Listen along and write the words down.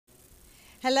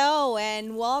Hello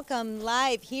and welcome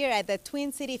live here at the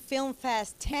Twin City Film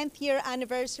Fest 10th year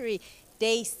anniversary,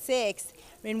 day 6.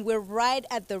 And we're right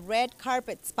at the red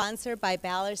carpet sponsored by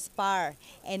Ballard Spahr.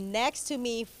 And next to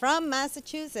me from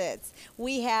Massachusetts,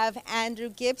 we have Andrew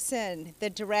Gibson,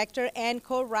 the director and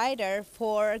co-writer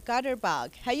for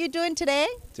Gutterbug. How you doing today?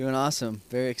 Doing awesome.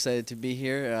 Very excited to be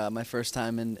here. My first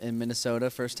time in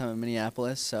Minnesota, first time in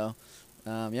Minneapolis. So,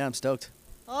 yeah, I'm stoked.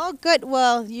 Oh, good.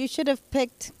 Well, you should have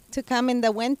picked to come in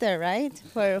the winter, right?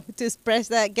 To express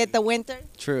that, get the winter.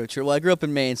 True, true. Well, I grew up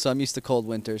in Maine, so I'm used to cold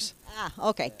winters. Ah,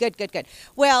 okay. Good, good, good.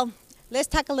 Well, let's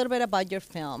talk a little bit about your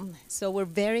film. So we're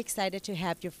very excited to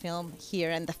have your film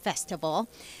here in the festival.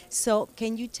 So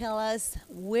can you tell us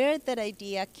where that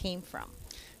idea came from?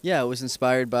 Yeah, it was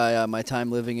inspired by my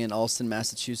time living in Allston,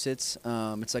 Massachusetts.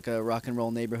 It's like a rock and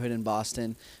roll neighborhood in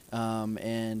Boston.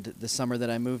 And the summer that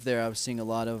I moved there, I was seeing a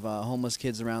lot of homeless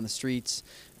kids around the streets.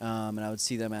 And I would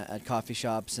see them at coffee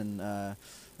shops and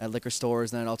at liquor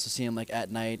stores. And I'd also see them like at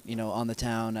night, on the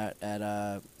town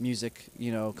at music,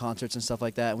 concerts and stuff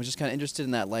like that. And was just kind of interested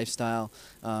in that lifestyle,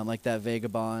 like that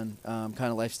vagabond kind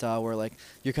of lifestyle where like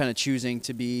you're kind of choosing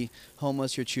to be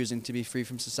homeless, you're choosing to be free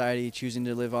from society, choosing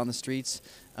to live on the streets.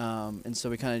 And so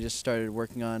we kind of just started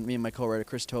working on, me and my co-writer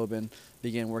Chris Tobin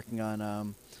began working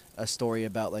on a story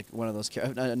about like one of those,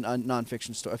 a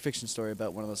non-fiction story, a fiction story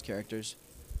about one of those characters.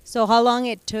 So how long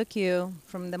it took you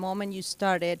from the moment you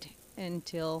started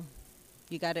until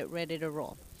you got it ready to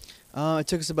roll? It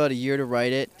took us about a year to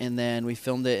write it, and then we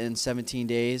filmed it in 17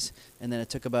 days, and then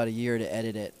it took about a year to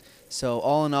edit it. So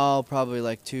all in all, probably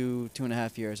like two and a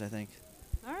half years, I think.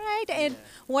 All right. And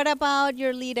what about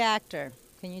your lead actor?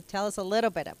 Can you tell us a little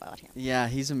bit about him? Yeah,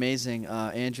 he's amazing.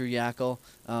 Andrew Yackel.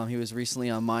 He was recently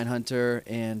on Mindhunter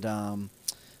and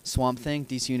Swamp Thing,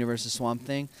 DC Universe's Swamp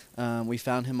Thing. We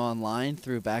found him online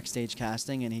through Backstage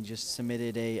Casting, and he just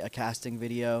submitted a casting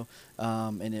video,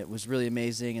 and it was really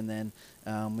amazing. And then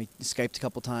we Skyped a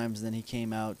couple times, and then he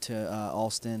came out to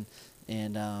Allston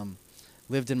and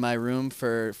lived in my room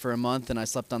for a month, and I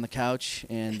slept on the couch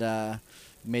and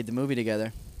made the movie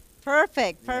together.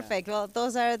 Perfect, perfect. Yeah. Well,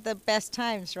 those are the best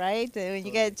times, right? When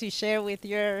you get to share with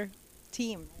your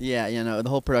team. Yeah, the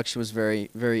whole production was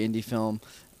very, very indie film.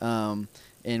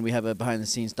 And we have a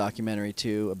behind-the-scenes documentary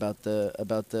too about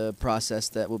the process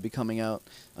that will be coming out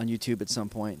on YouTube at some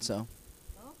point. So.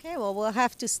 Okay, well, we'll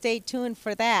have to stay tuned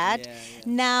for that. Yeah.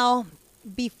 Now,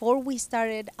 before we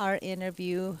started our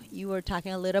interview, you were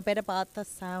talking a little bit about the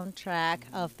soundtrack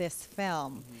of this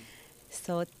film.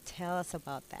 So tell us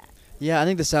about that. Yeah, I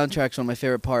think the soundtrack's one of my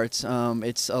favorite parts.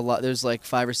 It's a lot. There's like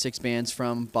 5 or 6 bands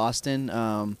from Boston: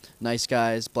 Nice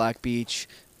Guys, Black Beach,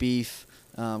 Beef,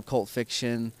 Cult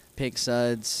Fiction, Pink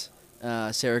Suds.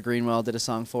 Sarah Greenwell did a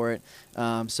song for it.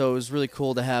 So it was really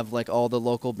cool to have like all the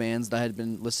local bands that I had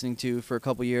been listening to for a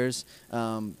couple years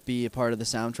be a part of the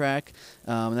soundtrack.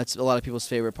 And that's a lot of people's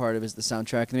favorite part of it is the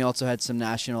soundtrack. And we also had some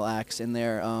national acts in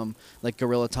there, like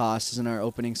Gorilla Toss is in our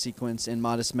opening sequence, and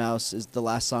Modest Mouse is the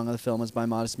last song of the film is by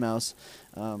Modest Mouse.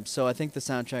 So I think the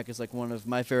soundtrack is like one of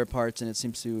my favorite parts, and it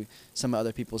seems to be some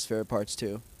other people's favorite parts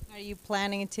too. Are you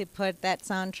planning to put that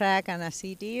soundtrack on a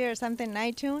CD or something in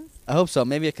iTunes? I hope so.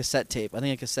 Maybe a cassette tape. I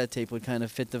think a cassette tape would kind of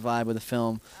fit the vibe of the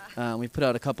film. We put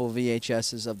out a couple of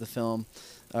VHSs of the film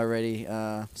already,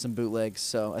 some bootlegs.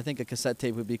 So I think a cassette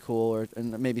tape would be cool,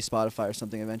 and maybe Spotify or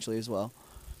something eventually as well.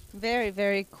 Very,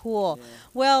 very cool. Yeah.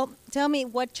 Well, tell me,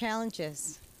 what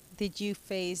challenges did you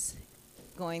face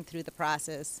going through the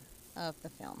process of the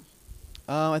film?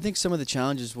 I think some of the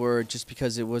challenges were just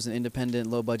because it was an independent,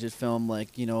 low-budget film. Like,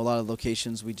 a lot of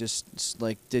locations we just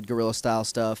like did guerrilla-style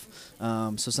stuff.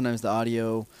 So sometimes the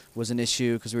audio was an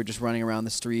issue because we were just running around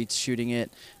the streets shooting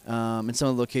it. And some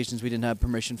of the locations we didn't have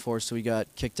permission for, so we got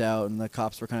kicked out, and the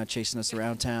cops were kind of chasing us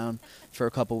around town for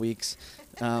a couple weeks.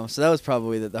 So that was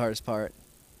probably the hardest part.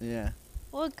 Yeah.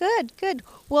 Well, good, good.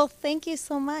 Well, thank you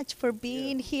so much for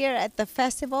being here at the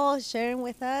festival, sharing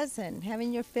with us and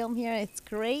having your film here. It's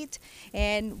great.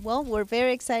 And, well, we're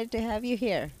very excited to have you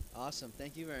here. Awesome.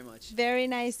 Thank you very much. Very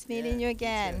nice meeting you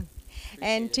again.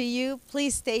 And to you,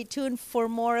 please stay tuned for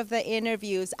more of the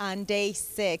interviews on day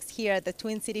 6 here at the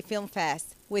Twin City Film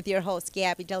Fest with your host,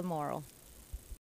 Gabi Del Moral.